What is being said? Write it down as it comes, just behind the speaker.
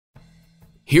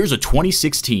Here's a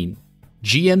 2016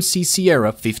 GMC Sierra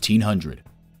 1500.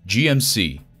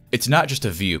 GMC, it's not just a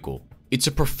vehicle, it's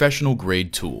a professional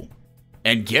grade tool.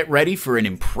 And get ready for an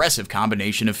impressive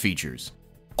combination of features.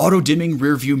 Auto-dimming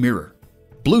rearview mirror,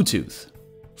 Bluetooth,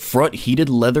 front heated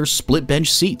leather split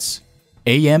bench seats,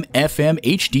 AM/FM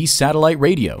HD satellite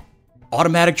radio,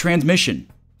 automatic transmission,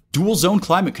 dual zone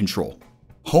climate control,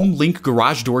 home link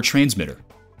garage door transmitter,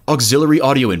 auxiliary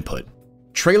audio input,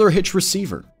 trailer hitch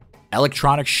receiver,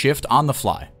 electronic shift on the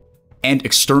fly, and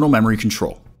external memory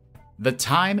control. The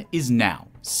time is now.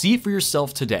 See it for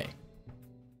yourself today.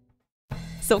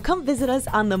 So come visit us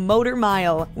on the Motor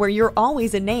Mile, where you're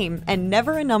always a name and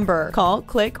never a number. Call,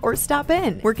 click, or stop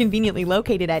in. We're conveniently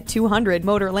located at 200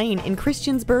 Motor Lane in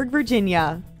Christiansburg,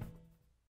 Virginia.